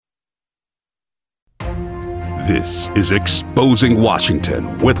This is Exposing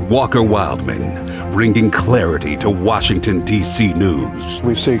Washington with Walker Wildman, bringing clarity to Washington, D.C. news.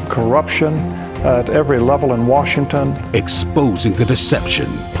 We see corruption at every level in Washington. Exposing the deception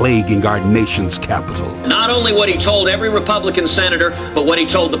plaguing our nation's capital. Not only what he told every Republican senator, but what he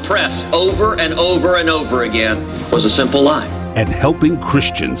told the press over and over and over again was a simple lie. And helping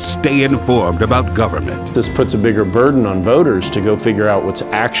Christians stay informed about government. This puts a bigger burden on voters to go figure out what's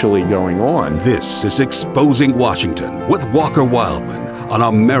actually going on. This is Exposing Washington with Walker Wildman on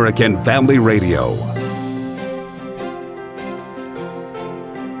American Family Radio.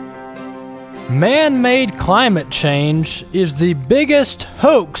 Man-made climate change is the biggest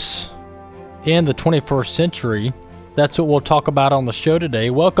hoax in the 21st century. That's what we'll talk about on the show today.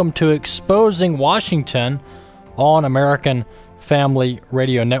 Welcome to Exposing Washington on American Family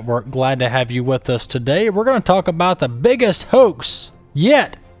Radio Network. Glad to have you with us today. We're going to talk about the biggest hoax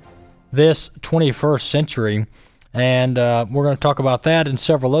yet this 21st century, and we're going to talk about that and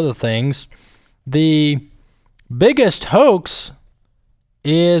several other things. The biggest hoax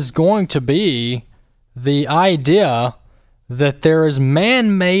is going to be the idea that there is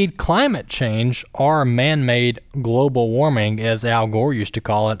man-made climate change or man-made global warming, as Al Gore used to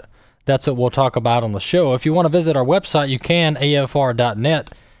call it. That's what we'll talk about on the show. If you want to visit our website, you can,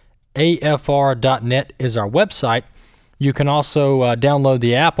 afr.net. afr.net is our website. You can also download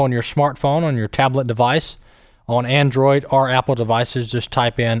the app on your smartphone, on your tablet device, on Android or Apple devices. Just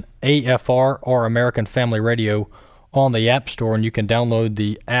type in AFR or American Family Radio on the App Store, and you can download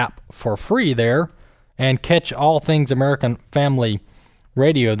the app for free there and catch all things American Family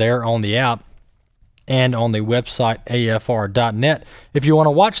Radio there on the app and on the website afr.net. If you want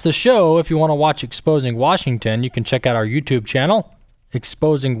to watch the show, if you want to watch Exposing Washington, you can check out our YouTube channel,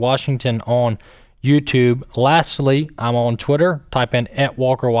 Exposing Washington on YouTube. Lastly, I'm on Twitter. Type in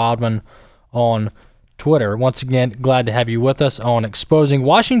 @WalkerWildman on Twitter. Once again, glad to have you with us on Exposing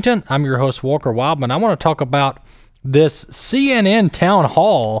Washington. I'm your host, Walker Wildman. I want to talk about this CNN town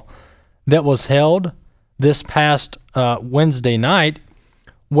hall that was held this past Wednesday night,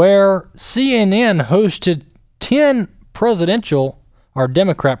 where CNN hosted 10 presidential or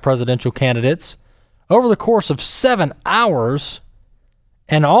Democrat presidential candidates over the course of 7 hours,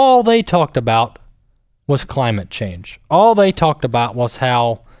 and all they talked about was climate change. All they talked about was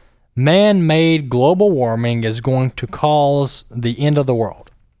how man-made global warming is going to cause the end of the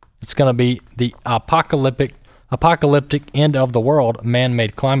world. It's going to be the apocalyptic end of the world,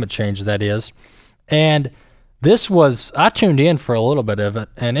 man-made climate change, that is. And this was, I tuned in for a little bit of it,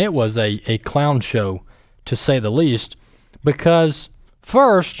 and it was a clown show, to say the least, because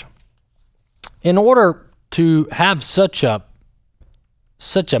first, in order to have such a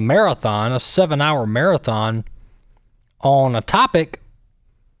marathon, a 7-hour marathon on a topic,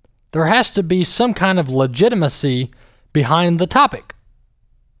 there has to be some kind of legitimacy behind the topic,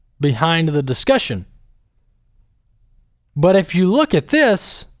 behind the discussion. But if you look at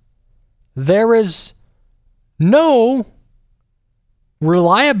this, there is no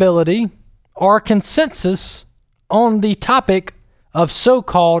reliability or consensus on the topic of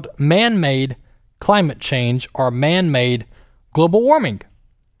so-called man-made climate change or man-made global warming.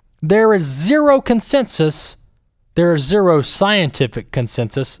 There is zero consensus, there is zero scientific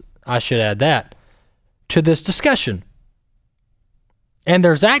consensus, I should add that, to this discussion. And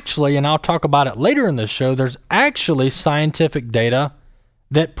there's actually, and I'll talk about it later in the show, there's actually scientific data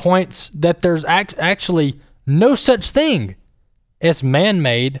that points that there's actually no such thing as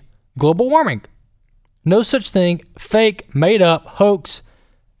man-made global warming. No such thing, fake, made up, hoax,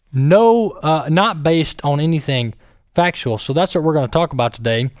 not based on anything factual. So that's what we're going to talk about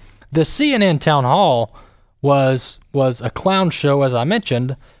today. The CNN town hall was a clown show, as I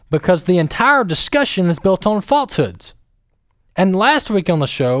mentioned, because the entire discussion is built on falsehoods. And last week on the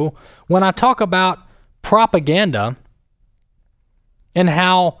show, when I talk about propaganda and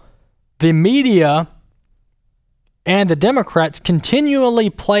how the media and the Democrats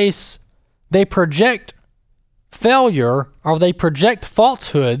continually they project failure or they project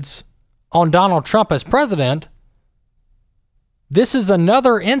falsehoods on Donald Trump as president, this is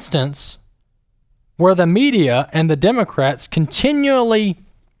another instance where the media and the Democrats continually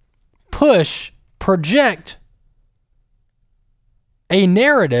project a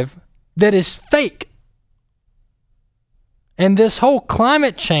narrative that is fake. And this whole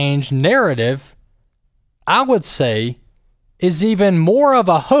climate change narrative, I would say, is even more of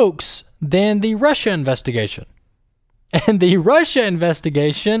a hoax than the Russia investigation. And the Russia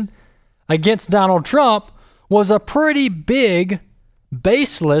investigation against Donald Trump was a pretty big,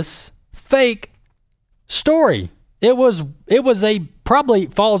 baseless, fake story. It was probably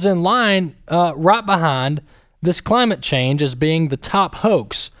falls in line right behind this climate change as being the top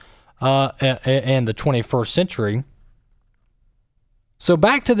hoax in the 21st century. So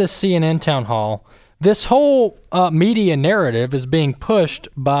back to this CNN town hall. This whole media narrative is being pushed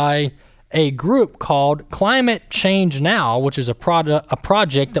by a group called Climate Change Now, which is a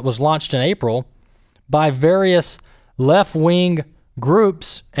project that was launched in April by various left-wing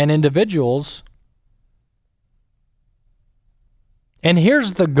groups and individuals. And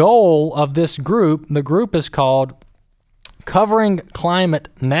here's the goal of this group. The group is called Covering Climate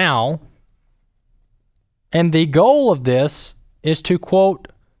Now. And the goal of this is to, quote,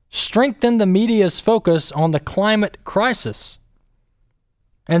 strengthen the media's focus on the climate crisis.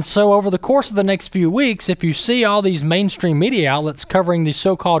 And so over the course of the next few weeks, if you see all these mainstream media outlets covering the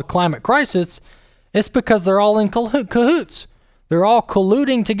so-called climate crisis, it's because they're all in cahoots. They're all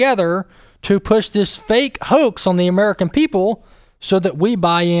colluding together to push this fake hoax on the American people so that we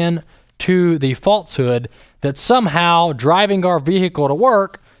buy in to the falsehood that somehow driving our vehicle to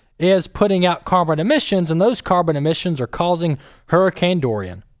work is putting out carbon emissions, and those carbon emissions are causing Hurricane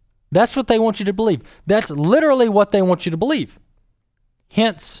Dorian. That's what they want you to believe. That's literally what they want you to believe.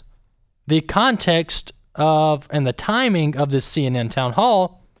 Hence, the context of and the timing of this CNN town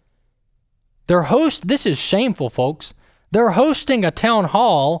hall. This is shameful, folks. They're hosting a town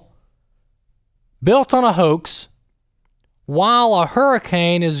hall built on a hoax while a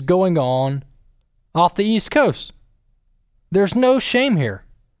hurricane is going on off the East Coast. There's no shame here.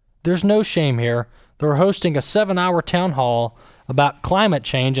 There's no shame here. They're hosting a 7-hour town hall about climate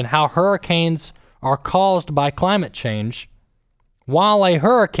change and how hurricanes are caused by climate change while a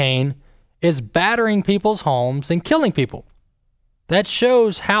hurricane is battering people's homes and killing people. That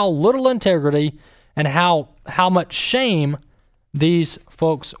shows how little integrity and how much shame these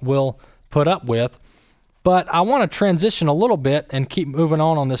folks will put up with. But I want to transition a little bit and keep moving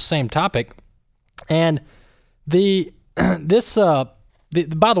on this same topic. And by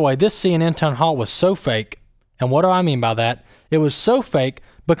the way, this CNN town hall was so fake. And what do I mean by that? It was so fake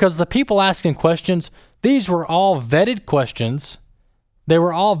because the people asking questions, these were all vetted questions. They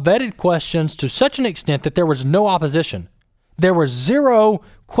were all vetted questions to such an extent that there was no opposition. There were 0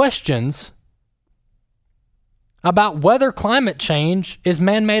 questions about whether climate change is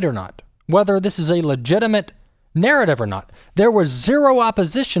man-made or not, whether this is a legitimate narrative or not. There was 0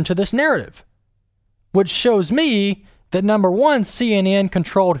 opposition to this narrative, which shows me that number one, CNN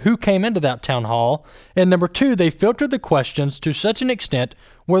controlled who came into that town hall, and number two, they filtered the questions to such an extent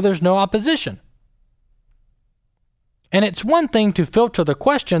where there's no opposition. And it's one thing to filter the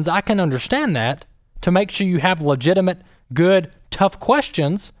questions, I can understand that, to make sure you have legitimate, good, tough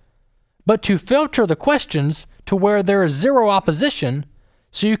questions, but to filter the questions to where there is 0 opposition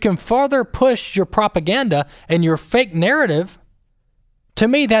so you can further push your propaganda and your fake narrative, to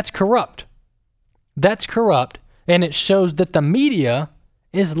me, that's corrupt. That's corrupt, and it shows that the media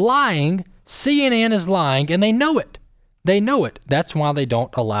is lying, CNN is lying, and they know it. They know it. That's why they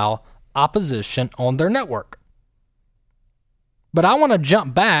don't allow opposition on their network. But I want to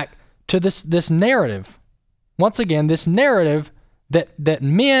jump back to this narrative. Once again, this narrative that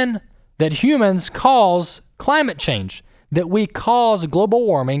humans cause climate change, that we cause global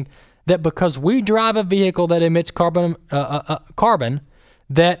warming, that because we drive a vehicle that emits carbon,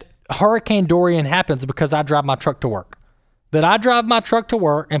 that Hurricane Dorian happens because I drive my truck to work. That I drive my truck to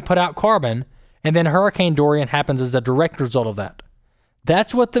work and put out carbon, and then Hurricane Dorian happens as a direct result of that.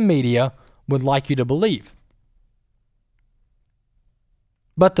 That's what the media would like you to believe.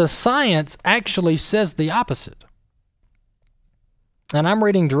 But the science actually says the opposite. And I'm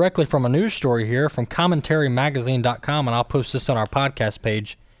reading directly from a news story here from commentarymagazine.com, and I'll post this on our podcast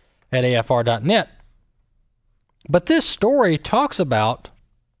page at afr.net. But this story talks about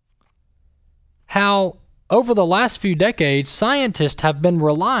how over the last few decades, scientists have been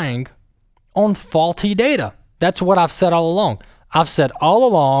relying on faulty data. That's what I've said all along. I've said all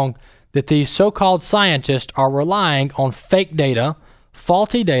along that these so-called scientists are relying on fake data,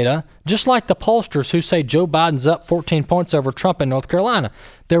 faulty data, just like the pollsters who say Joe Biden's up 14 points over Trump in North Carolina.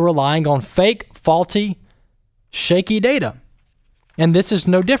 They're relying on fake, faulty, shaky data. And this is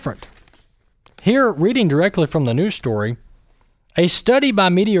no different. Here, reading directly from the news story, a study by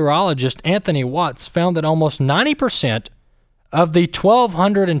meteorologist Anthony Watts found that almost 90% of the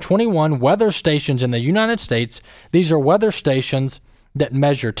 1,221 weather stations in the United States, these are weather stations that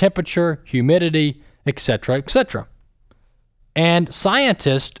measure temperature, humidity, etc., and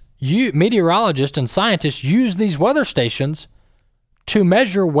meteorologists and scientists use these weather stations to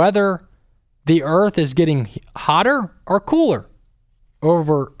measure whether the Earth is getting hotter or cooler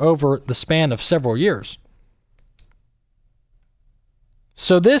over the span of several years.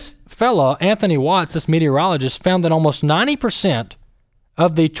 So this fella, Anthony Watts, this meteorologist, found that almost 90%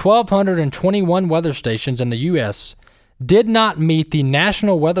 of the 1,221 weather stations in the U.S. did not meet the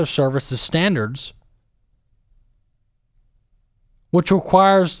National Weather Service's standards, which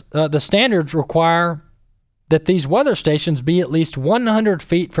requires, the standards require that these weather stations be at least 100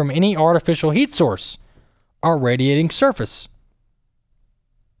 feet from any artificial heat source or radiating surface.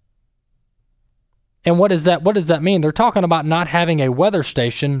 And what does that mean? They're talking about not having a weather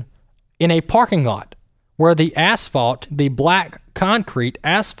station in a parking lot where the asphalt, the black concrete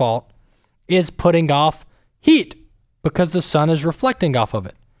asphalt, is putting off heat because the sun is reflecting off of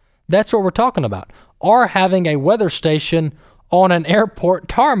it. That's what we're talking about. Or having a weather station on an airport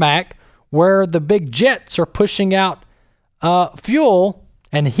tarmac where the big jets are pushing out fuel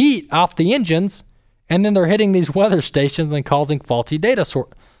and heat off the engines, and then they're hitting these weather stations and causing faulty data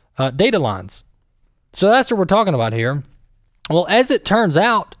lines. So that's what we're talking about here. Well, as it turns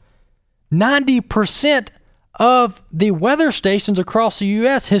out, 90% of the weather stations across the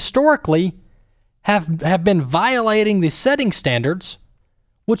U.S. historically have been violating the setting standards,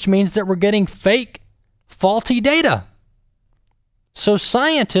 which means that we're getting fake, faulty data. So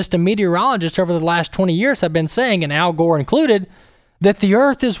scientists and meteorologists over the last 20 years have been saying, and Al Gore included, that the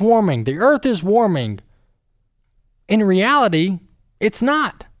Earth is warming. The Earth is warming. In reality, it's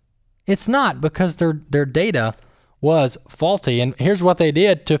not. It's not, because their data was faulty. And here's what they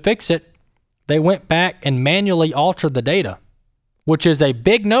did to fix it. They went back and manually altered the data, which is a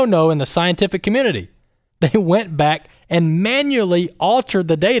big no-no in the scientific community. They went back and manually altered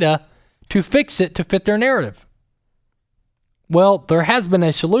the data to fix it to fit their narrative. Well, there has been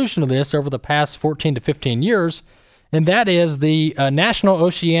a solution to this over the past 14 to 15 years, and that is the National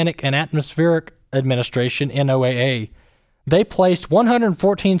Oceanic and Atmospheric Administration, NOAA. They placed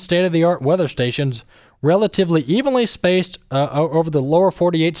 114 state-of-the-art weather stations relatively evenly spaced over the lower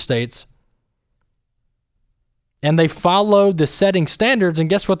 48 states, and they followed the setting standards, and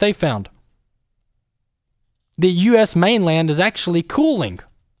guess what they found? The U.S. mainland is actually cooling.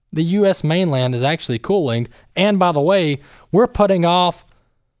 The U.S. mainland is actually cooling, and by the way, we're putting off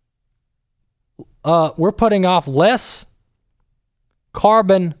less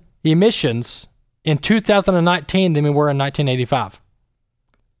carbon emissions in 2019 than we were in 1985.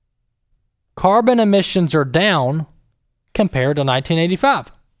 Carbon emissions are down compared to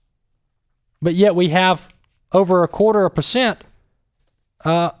 1985. But yet we have over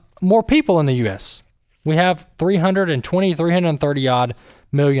 0.25% more people in the U.S. We have 330 odd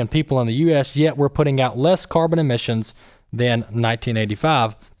million people in the U.S., yet we're putting out less carbon emissions than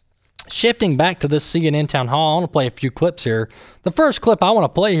 1985. Shifting back to this CNN town hall, I want to play a few clips here. The first clip I want to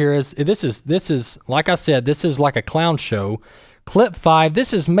play here is this is like I said, this is like a clown show. Clip 5.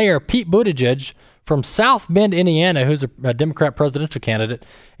 This is Mayor Pete Buttigieg from South Bend, Indiana, who's a Democrat presidential candidate.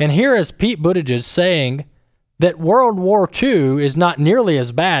 And here is Pete Buttigieg saying that World War II is not nearly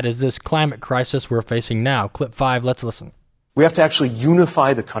as bad as this climate crisis we're facing now. Clip 5. Let's listen. We have to actually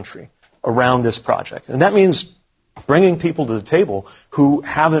unify the country around this project, and that means bringing people to the table who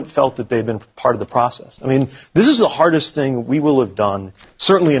haven't felt that they've been part of the process. I mean, this is the hardest thing we will have done,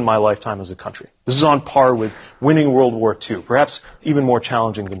 certainly in my lifetime as a country. This is on par with winning World War II, perhaps even more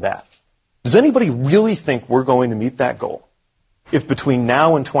challenging than that. Does anybody really think we're going to meet that goal if between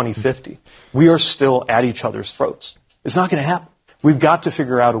now and 2050 we are still at each other's throats? It's not going to happen. We've got to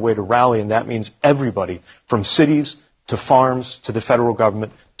figure out a way to rally, and that means everybody from cities to farms, to the federal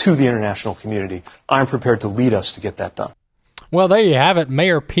government, to the international community. I'm prepared to lead us to get that done. Well, there you have it.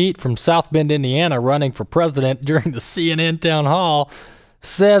 Mayor Pete from South Bend, Indiana, running for president during the CNN town hall,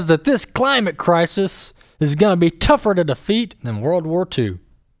 says that this climate crisis is going to be tougher to defeat than World War II.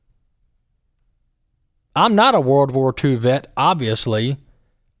 I'm not a World War II vet, obviously,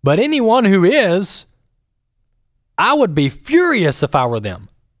 but anyone who is, I would be furious if I were them.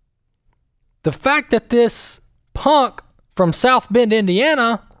 The fact that this punk from South Bend,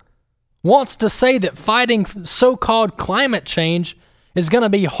 Indiana, wants to say that fighting so-called climate change is going to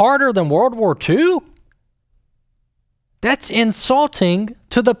be harder than World War II? That's insulting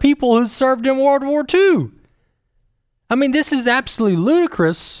to the people who served in World War II. I mean, this is absolutely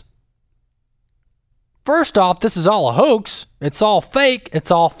ludicrous. First off, this is all a hoax. It's all fake.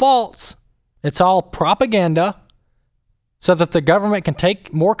 It's all false. It's all propaganda so that the government can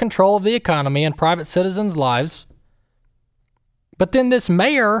take more control of the economy and private citizens' lives. But then this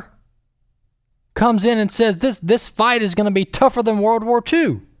mayor comes in and says this fight is going to be tougher than World War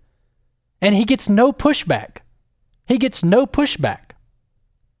II. And he gets no pushback. He gets no pushback.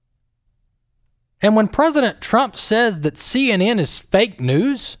 And when President Trump says that CNN is fake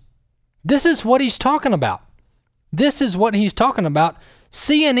news, this is what he's talking about. This is what he's talking about.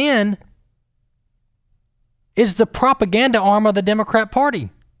 CNN is the propaganda arm of the Democrat Party.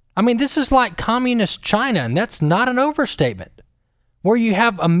 I mean, this is like communist China, and that's not an overstatement, where you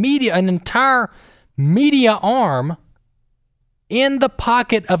have an entire media arm in the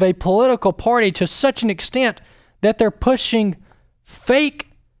pocket of a political party to such an extent that they're pushing fake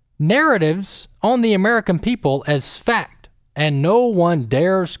narratives on the American people as fact, and no one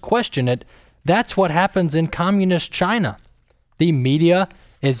dares question it. That's what happens in communist China. The media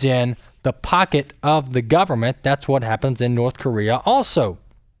is in the pocket of the government. That's what happens in North Korea also.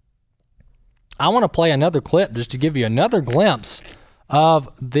 I want to play another clip just to give you another glimpse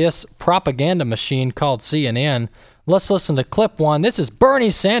of this propaganda machine called CNN. Let's listen to clip 1. This is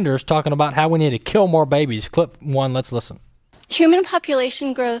Bernie Sanders talking about how we need to kill more babies. Clip 1, let's listen. Human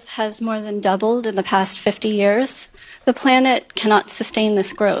population growth has more than doubled in the past 50 years. The planet cannot sustain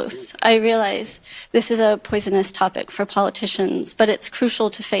this growth. I realize this is a poisonous topic for politicians, but it's crucial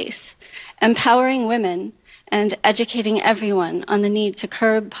to face. Empowering women and educating everyone on the need to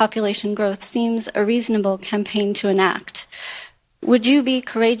curb population growth seems a reasonable campaign to enact. Would you be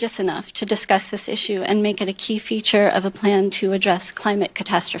courageous enough to discuss this issue and make it a key feature of a plan to address climate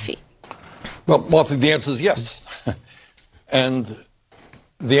catastrophe? Well, Martha, the answer is yes. And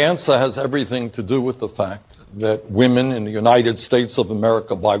the answer has everything to do with the fact that women in the United States of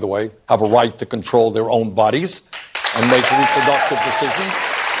America, by the way, have a right to control their own bodies and make reproductive decisions.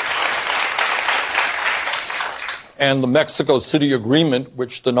 And the Mexico City Agreement,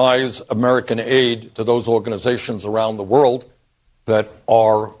 which denies American aid to those organizations around the world that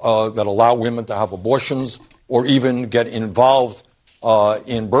allow women to have abortions or even get involved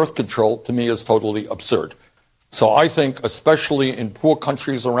in birth control, to me is totally absurd. So I think, especially in poor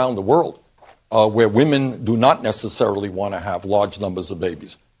countries around the world, where women do not necessarily want to have large numbers of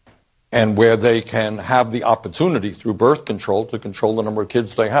babies, and where they can have the opportunity through birth control to control the number of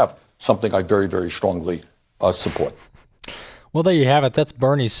kids they have, something I very, very strongly support. Well, there you have it. That's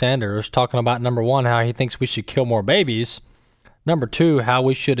Bernie Sanders talking about, number one, how he thinks we should kill more babies. Number two, how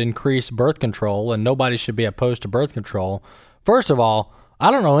we should increase birth control, and nobody should be opposed to birth control. First of all, I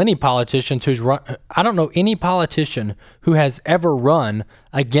don't know any politician who has ever run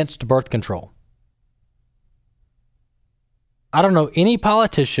against birth control. I don't know any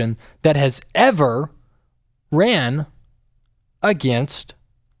politician that has ever ran against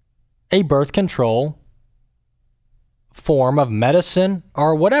a birth control form of medicine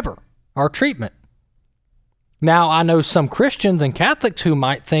or whatever, or treatment. Now, I know some Christians and Catholics who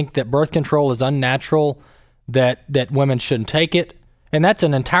might think that birth control is unnatural, that women shouldn't take it, and that's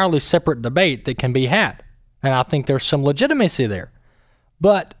an entirely separate debate that can be had. And I think there's some legitimacy there.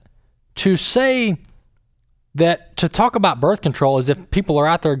 But to say that, to talk about birth control as if people are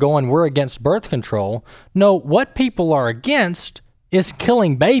out there going, we're against birth control. No, what people are against is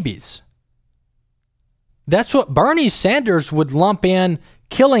killing babies. That's what Bernie Sanders would lump in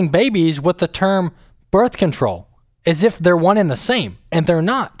killing babies with the term birth control, as if they're one and the same, and they're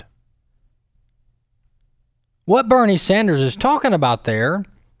not. What Bernie Sanders is talking about there,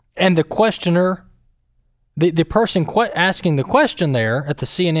 and the questioner, the person asking the question there at the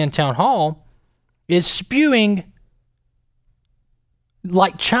CNN town hall, is spewing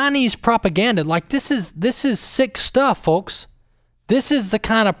like Chinese propaganda. Like this is sick stuff, folks. This is the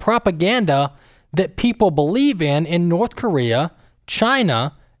kind of propaganda that people believe in North Korea,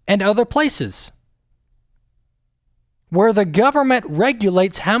 China, and other places, where the government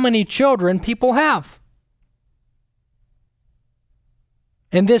regulates how many children people have.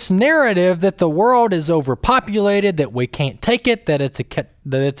 And this narrative that the world is overpopulated, that we can't take it, that it's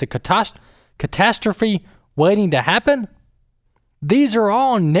a catastrophe waiting to happen, these are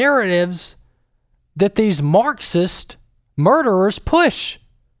all narratives that these Marxist murderers push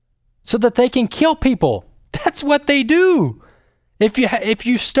so that they can kill people. That's what they do. If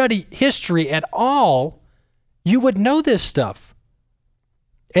you study history at all, you would know this stuff.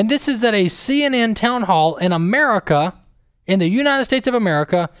 And this is at a CNN town hall in America, in the United States of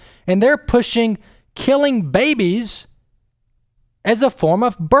America, and they're pushing killing babies as a form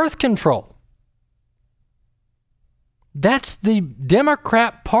of birth control. That's the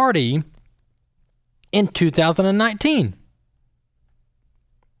Democrat Party in 2019.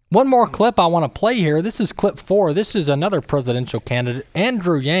 One more clip I want to play here. This is clip 4. This is another presidential candidate,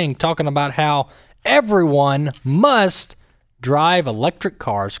 Andrew Yang, talking about how everyone must drive electric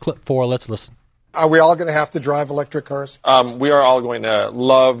cars. Clip 4, let's listen. Are we all going to have to drive electric cars? We are all going to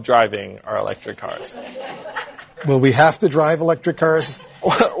love driving our electric cars. Will we have to drive electric cars?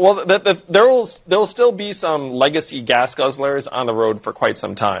 Well, there'll still be some legacy gas guzzlers on the road for quite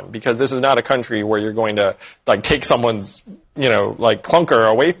some time, because this is not a country where you're going to take someone's clunker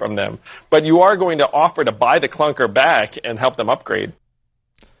away from them. But you are going to offer to buy the clunker back and help them upgrade.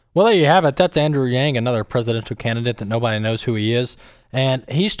 Well, there you have it. That's Andrew Yang, another presidential candidate that nobody knows who he is. And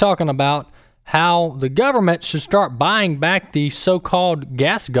he's talking about how the government should start buying back the so-called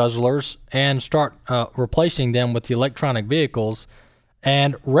gas guzzlers and start replacing them with the electronic vehicles.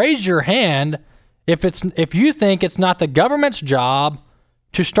 And raise your hand if you think it's not the government's job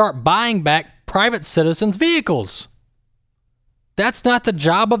to start buying back private citizens' vehicles. That's not the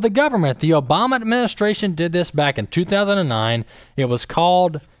job of the government. The Obama administration did this back in 2009. It was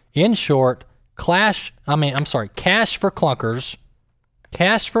called, in short, Cash for Clunkers.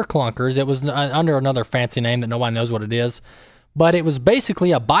 Cash for Clunkers. It was under another fancy name that nobody knows what it is. But it was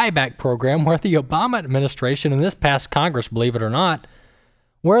basically a buyback program where the Obama administration, and this passed Congress, believe it or not,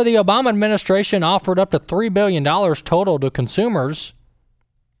 where the Obama administration offered up to $3 billion total to consumers.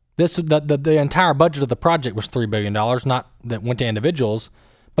 The entire budget of the project was $3 billion, not that went to individuals.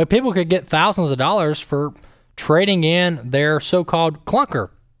 But people could get thousands of dollars for trading in their so-called clunker,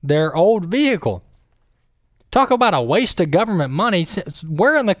 their old vehicle. Talk about a waste of government money.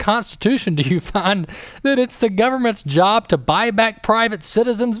 Where in the Constitution do you find that it's the government's job to buy back private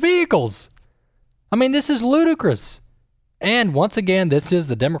citizens' vehicles? I mean, this is ludicrous. And once again, this is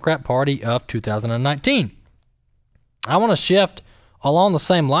the Democrat Party of 2019. I want to shift along the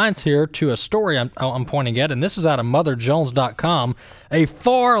same lines here to a story I'm pointing at, and this is out of MotherJones.com, a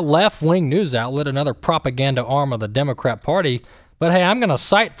far left-wing news outlet, another propaganda arm of the Democrat Party. But hey, I'm going to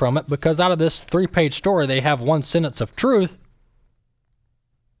cite from it because out of this 3-page story, they have one sentence of truth.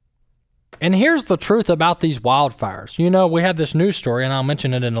 And here's the truth about these wildfires. You know, we have this news story, and I'll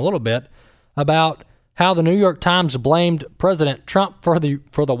mention it in a little bit, about how the New York Times blamed President Trump for the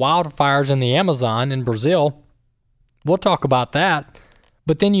wildfires in the Amazon in Brazil. We'll talk about that.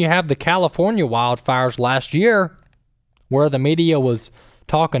 But then you have the California wildfires last year, where the media was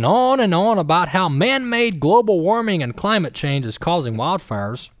talking on and on about how man-made global warming and climate change is causing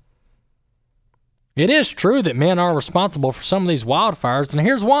wildfires. It is true that men are responsible for some of these wildfires, and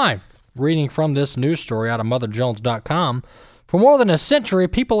here's why. Reading from this news story out of MotherJones.com, for more than a century,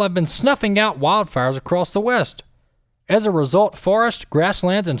 people have been snuffing out wildfires across the West. As a result, forests,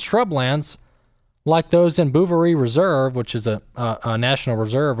 grasslands, and shrublands, like those in Bouverie Reserve, which is a national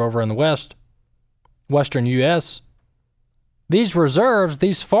reserve over in the western U.S., these reserves,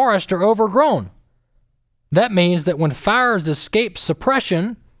 these forests are overgrown. That means that when fires escape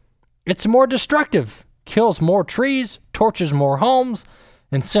suppression, it's more destructive, kills more trees, torches more homes,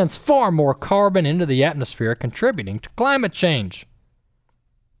 and sends far more carbon into the atmosphere, contributing to climate change.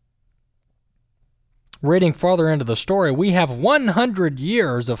 Reading further into the story, we have 100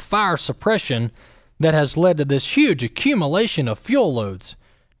 years of fire suppression that has led to this huge accumulation of fuel loads,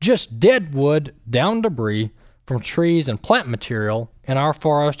 just dead wood, down debris, from trees and plant material in our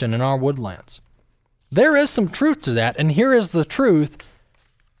forest and in our woodlands. There is some truth to that, and here is the truth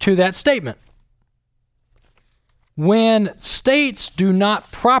to that statement. When states do not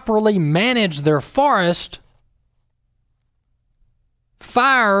properly manage their forest,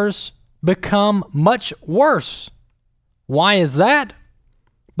 fires become much worse. Why is that?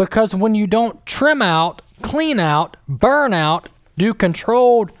 Because when you don't trim out, clean out, burn out, do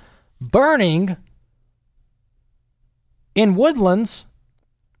controlled burning in woodlands,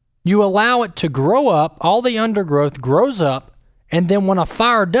 you allow it to grow up, all the undergrowth grows up, and then when a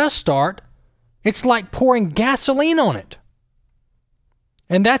fire does start, it's like pouring gasoline on it.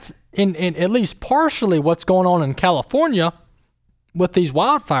 And that's in at least partially what's going on in California with these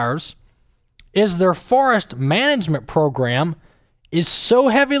wildfires, is their forest management program is so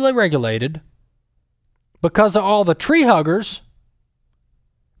heavily regulated because of all the tree huggers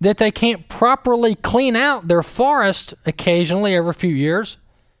that they can't properly clean out their forest occasionally every few years.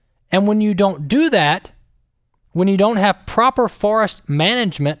 And when you don't do that, when you don't have proper forest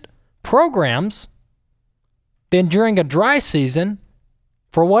management programs, then during a dry season,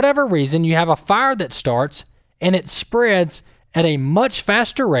 for whatever reason, you have a fire that starts and it spreads at a much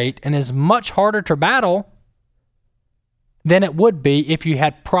faster rate and is much harder to battle than it would be if you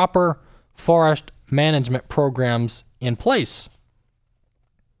had proper forest management programs in place.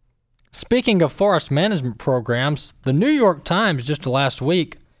 Speaking of forest management programs, the New York Times just last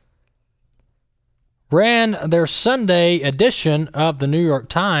week ran their Sunday edition of the New York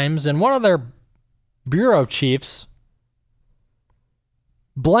Times, and one of their bureau chiefs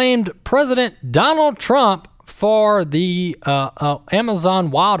blamed President Donald Trump for the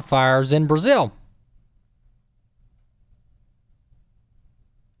Amazon wildfires in Brazil.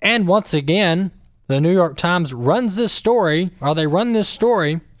 And once again, the New York Times runs this story, or they run this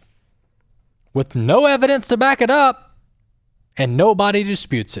story with no evidence to back it up, and nobody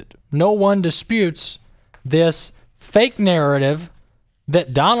disputes it. No one disputes this fake narrative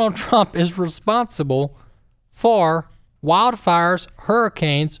that Donald Trump is responsible for wildfires,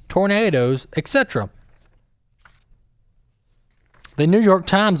 hurricanes, tornadoes, etc. The New York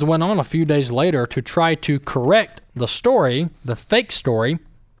Times went on a few days later to try to correct the story, the fake story,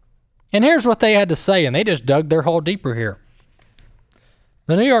 and here's what they had to say, and they just dug their hole deeper here.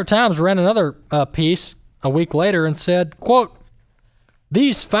 The New York Times ran another piece a week later and said, quote,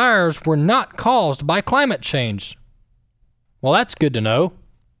 "These fires were not caused by climate change." Well, that's good to know.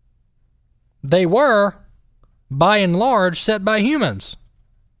 They were, by and large, set by humans.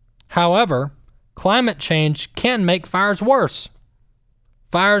 However, climate change can make fires worse.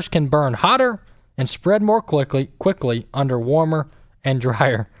 Fires can burn hotter and spread more quickly under warmer and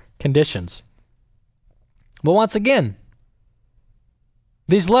drier conditions. But once again,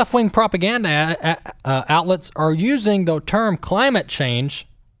 these left-wing propaganda outlets are using the term climate change.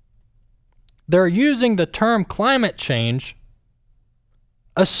 They're using the term climate change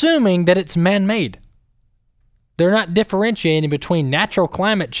assuming that it's man-made. They're not differentiating between natural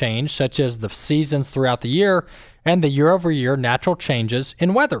climate change, such as the seasons throughout the year, and the year-over-year natural changes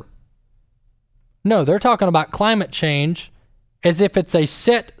in weather. No, they're talking about climate change as if it's a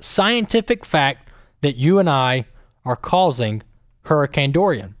set scientific fact that you and I are causing Hurricane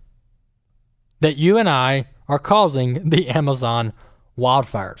Dorian, that you and I are causing the Amazon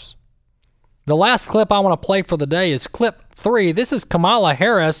wildfires. The last clip I want to play for the day is clip 3. This is Kamala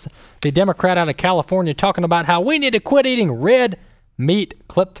Harris, the Democrat out of California, talking about how we need to quit eating red meat.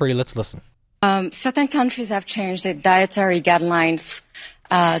 Clip 3, let's listen. Certain countries have changed their dietary guidelines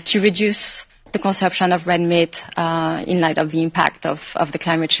to reduce the consumption of red meat in light of the impact of the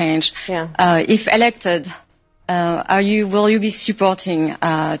climate change. Yeah. If elected, will you be supporting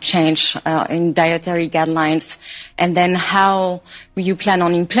change in dietary guidelines? And then how will you plan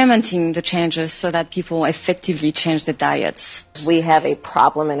on implementing the changes so that people effectively change their diets? We have a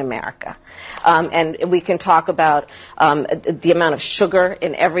problem in America. And we can talk about the amount of sugar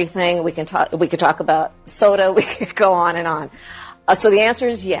in everything. We could talk about soda. We could go on and on. So the answer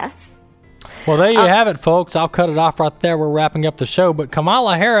is yes. Well, there you have it, folks. I'll cut it off right there. We're wrapping up the show. But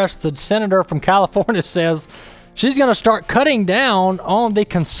Kamala Harris, the senator from California, says she's going to start cutting down on the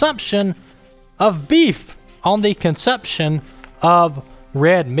consumption of beef, on the consumption of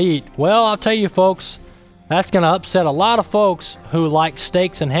red meat. Well, I'll tell you, folks, that's going to upset a lot of folks who like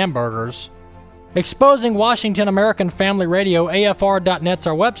steaks and hamburgers. Exposing Washington, American Family Radio, AFR.net's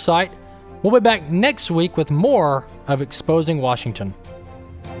our website. We'll be back next week with more of Exposing Washington.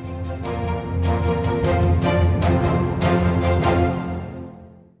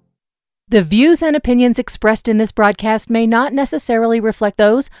 The views and opinions expressed in this broadcast may not necessarily reflect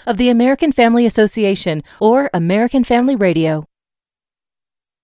those of the American Family Association or American Family Radio.